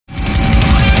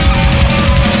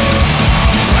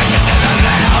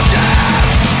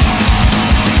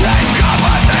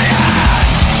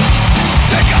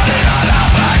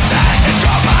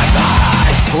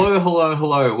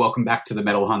Hello, welcome back to the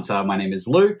Metal Hunter. My name is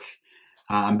Luke.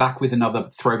 I'm back with another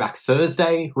Throwback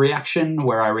Thursday reaction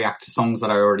where I react to songs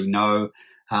that I already know.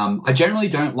 I generally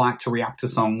don't like to react to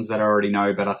songs that I already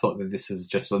know, but I thought that this is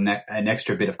just an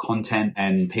extra bit of content,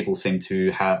 and people seem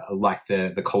to like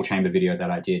the Coal Chamber video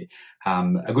that I did.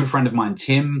 A good friend of mine,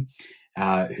 Tim,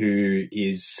 who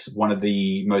is one of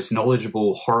the most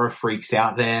knowledgeable horror freaks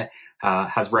out there,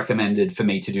 has recommended for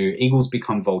me to do Eagles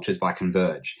Become Vultures by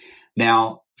Converge.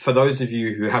 Now, for those of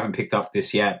you who haven't picked up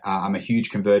this yet, I'm a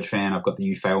huge Converge fan. I've got the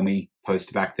You Fail Me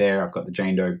poster back there. I've got the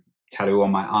Jane Doe tattoo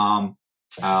on my arm.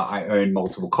 I own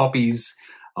multiple copies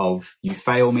of You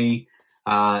Fail Me.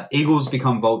 Eagles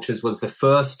Become Vultures was the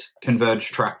first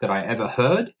Converge track that I ever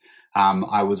heard.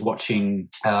 I was watching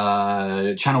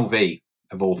Channel V,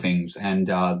 of all things, and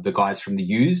the guys from The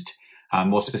Used,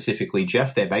 more specifically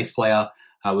Jeff, their bass player,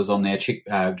 was on there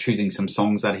choosing some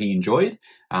songs that he enjoyed,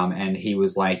 and he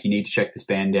was like, you need to check this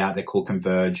band out. They're called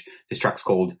Converge. This track's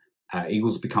called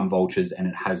Eagles Become Vultures, and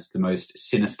it has the most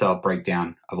sinister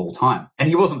breakdown of all time. And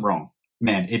he wasn't wrong.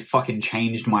 Man, it fucking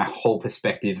changed my whole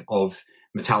perspective of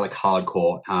metallic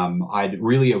hardcore. I'd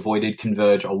really avoided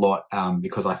Converge a lot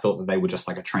because I thought that they were just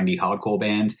like a trendy hardcore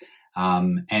band.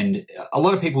 And a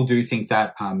lot of people do think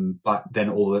that, but then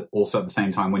also at the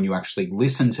same time, when you actually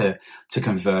listen to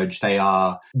Converge,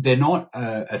 they're not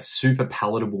a super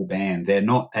palatable band. They're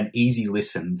not an easy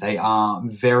listen. They are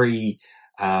very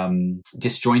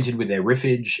disjointed with their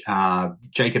riffage.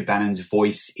 Jacob Bannon's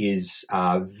voice is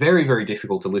very, very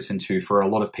difficult to listen to for a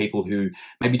lot of people who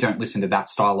maybe don't listen to that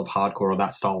style of hardcore or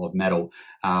that style of metal.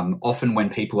 Often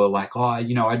when people are like, oh,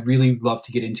 you know, I'd really love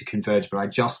to get into Converge, but I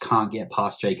just can't get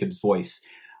past Jacob's voice.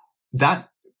 I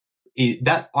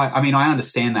mean, I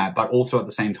understand that, but also at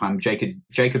the same time,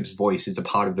 Jacob's voice is a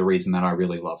part of the reason that I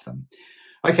really love them.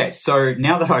 Okay, so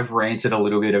now that I've ranted a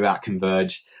little bit about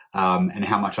Converge, and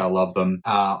how much I love them,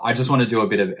 I just want to do a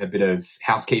bit of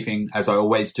housekeeping, as I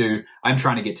always do. I'm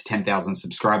trying to get to 10,000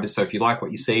 subscribers, so if you like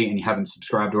what you see and you haven't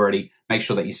subscribed already, make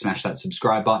sure that you smash that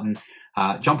subscribe button.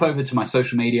 Jump over to my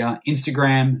social media,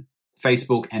 Instagram,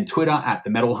 Facebook, and Twitter at The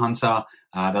Metal Hunter.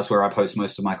 That's where I post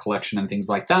most of my collection and things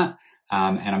like that.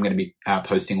 And I'm going to be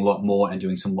posting a lot more and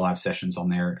doing some live sessions on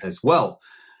there as well.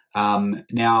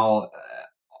 Now,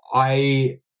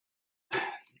 I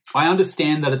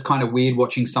understand that it's kind of weird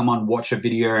watching someone watch a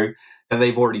video that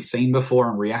they've already seen before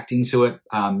and reacting to it.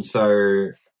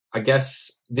 So I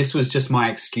guess this was just my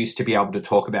excuse to be able to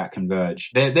talk about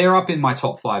Converge. They're up in my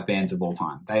top 5 bands of all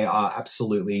time. They are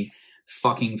absolutely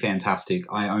fucking fantastic.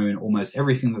 I own almost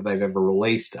everything that they've ever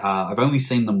released. I've only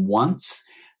seen them once,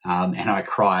 and I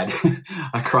cried.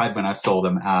 I cried when I saw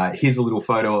them. Here's a little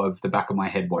photo of the back of my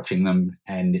head watching them,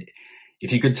 and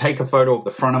if you could take a photo of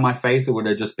the front of my face, it would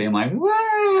have just been like, wah!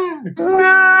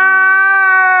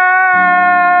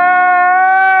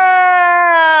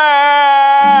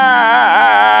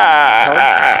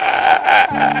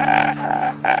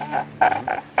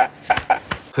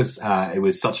 Because it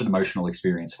was such an emotional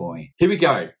experience for me. Here we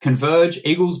go. Converge,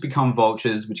 Eagles Become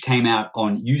Vultures, which came out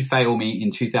on You Fail Me in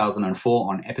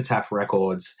 2004 on Epitaph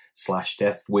Records /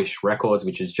 Death Wish Records,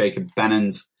 which is Jacob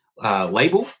Bannon's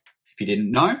label. If you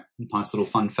didn't know, nice little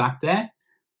fun fact there.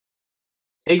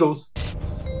 Eagles.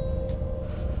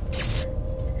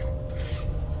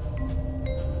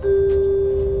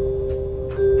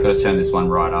 Gotta turn this one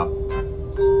right up.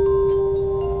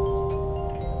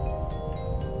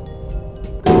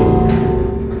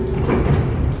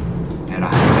 And I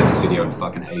haven't seen this video in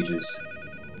fucking ages.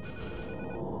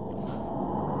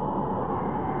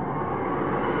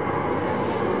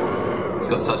 It's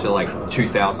got such a like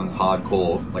 2000s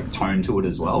hardcore like tone to it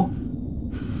as well.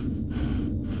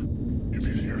 If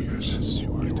you hear this, you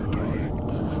will die.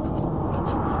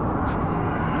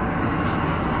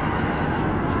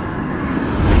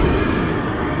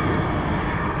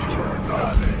 You are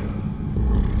nothing.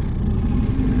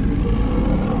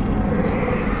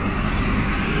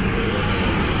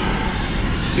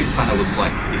 This dude kind of looks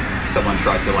like if someone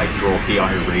tried to like draw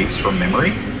Keanu Reeves from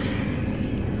memory.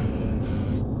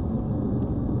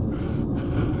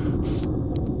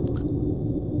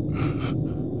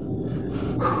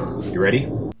 You ready?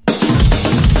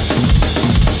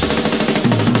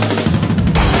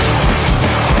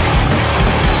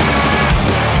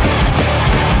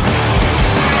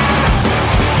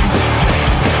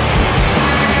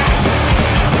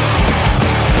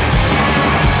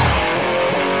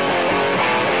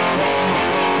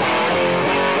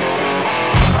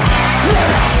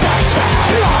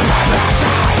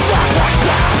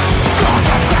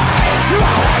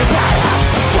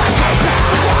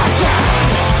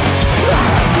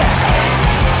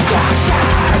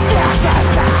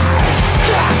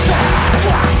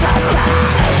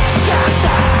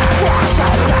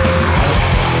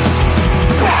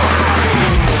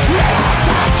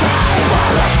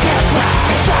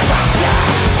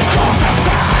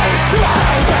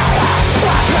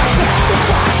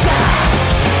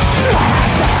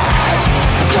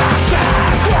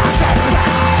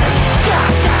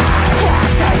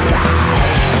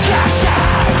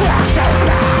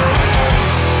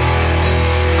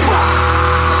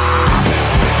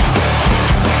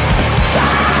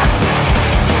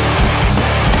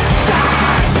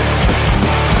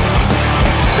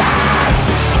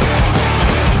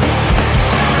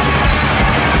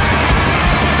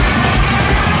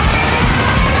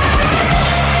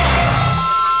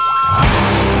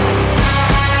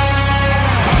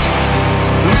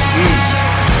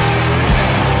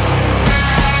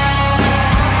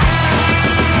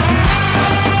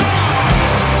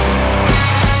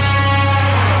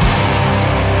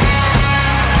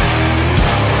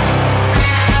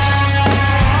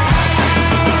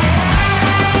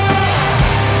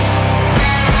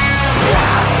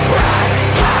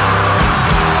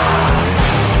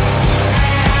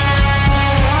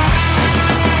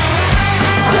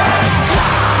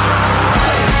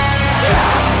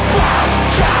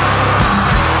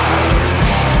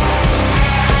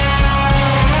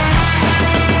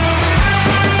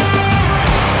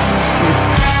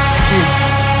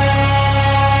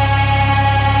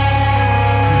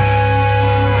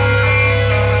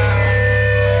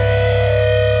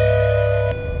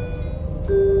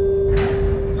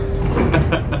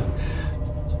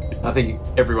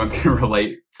 everyone can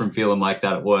relate from feeling like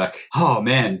that at work. Oh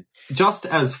man, just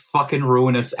as fucking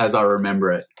ruinous as I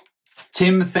remember it.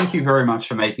 Tim, thank you very much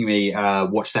for making me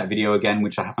watch that video again,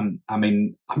 which I haven't, I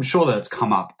mean, I'm sure that it's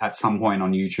come up at some point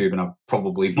on YouTube and I've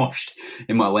probably watched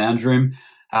in my lounge room.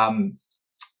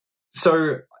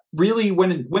 So really,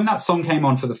 when that song came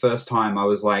on for the first time, I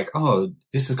was like, oh,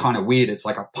 this is kind of weird. It's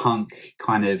like a punk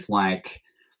kind of like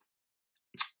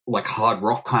hard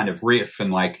rock kind of riff,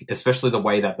 and like especially the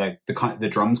way that the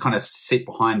drums kind of sit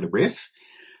behind the riff.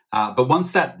 But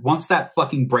once that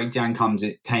fucking breakdown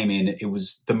came in, it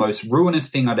was the most ruinous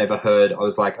thing I'd ever heard. I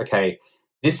was like, okay,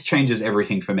 this changes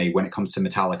everything for me when it comes to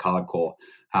metallic hardcore.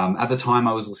 At the time,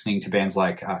 I was listening to bands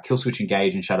like Killswitch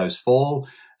Engage and Shadows Fall,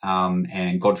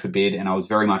 and God Forbid, and I was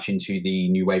very much into the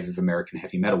new wave of American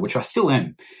heavy metal, which I still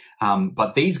am.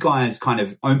 But these guys kind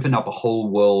of opened up a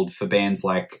whole world for bands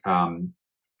like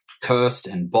Cursed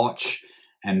and Botch.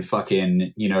 And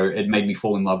fucking, you know, it made me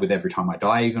fall in love with Every Time I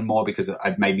Die even more, because it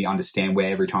made me understand where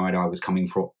Every Time I Die was coming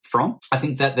from. I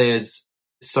think that there's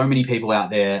so many people out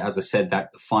there, as I said,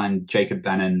 that find Jacob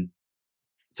Bannon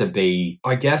to be,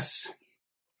 I guess,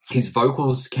 his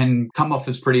vocals can come off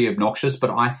as pretty obnoxious, but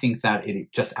I think that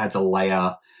it just adds a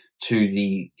layer to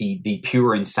the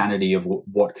pure insanity of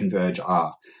what Converge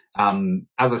are.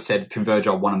 As I said, Converge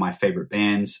are one of my favorite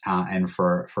bands, and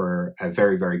for a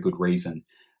very, very good reason.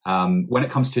 When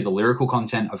it comes to the lyrical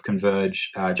content of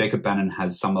Converge, Jacob Bannon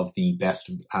has some of the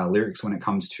best lyrics when it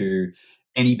comes to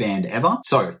any band ever.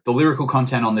 So the lyrical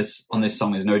content on this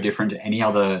song is no different to any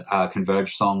other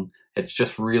Converge song. It's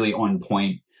just really on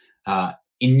point.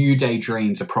 In new day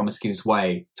dreams, a promise gives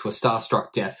way to a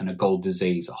star-struck death and a gold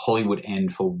disease, a Hollywood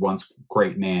end for once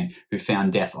great man who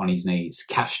found death on his knees,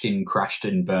 cashed in, crashed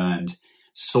and burned.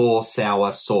 Sore,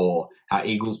 sour, sore, our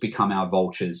eagles become our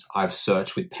vultures. I've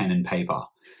searched with pen and paper.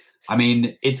 I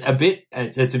mean, it's a bit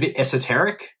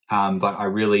esoteric, but I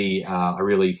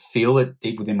really feel it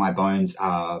deep within my bones.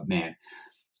 Man,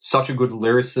 such a good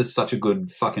lyricist, such a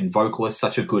good fucking vocalist,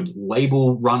 such a good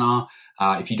label runner.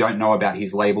 If you don't know about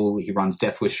his label, he runs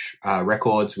Deathwish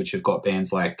Records, which have got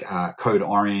bands like Code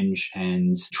Orange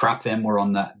and Trap Them were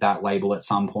on that label at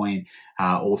some point.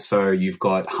 Also, you've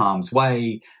got Harm's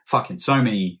Way, fucking so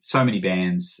many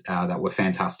bands that were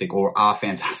fantastic or are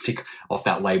fantastic off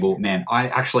that label. Man, I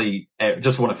actually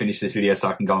just want to finish this video so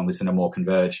I can go and listen to more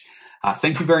Converge.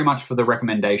 Thank you very much for the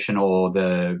recommendation or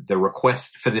the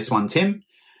request for this one, Tim.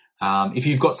 If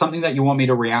you've got something that you want me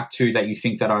to react to that you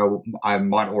think that I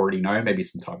might already know, maybe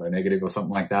some Typo Negative or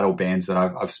something like that, or bands that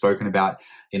I've spoken about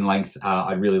in length,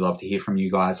 I'd really love to hear from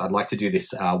you guys. I'd like to do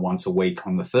this once a week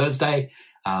on the Thursday.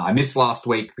 I missed last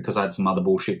week because I had some other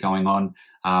bullshit going on.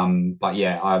 But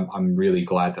yeah, I'm really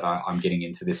glad that I'm getting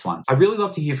into this one. I'd really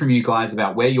love to hear from you guys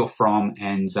about where you're from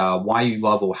and why you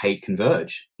love or hate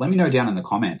Converge. Let me know down in the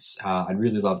comments. I'd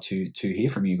really love to hear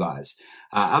from you guys.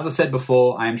 As I said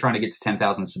before, I am trying to get to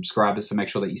 10,000 subscribers, so make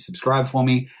sure that you subscribe for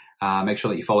me. Make sure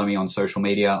that you follow me on social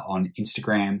media, on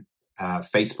Instagram,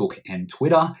 Facebook, and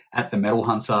Twitter at The Metal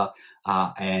Hunter.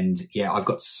 And yeah, I've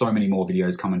got so many more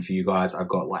videos coming for you guys. I've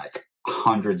got like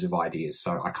hundreds of ideas,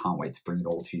 so I can't wait to bring it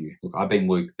all to you. Look, I've been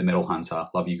Luke, The Metal Hunter.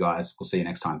 Love you guys. We'll see you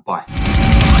next time. Bye.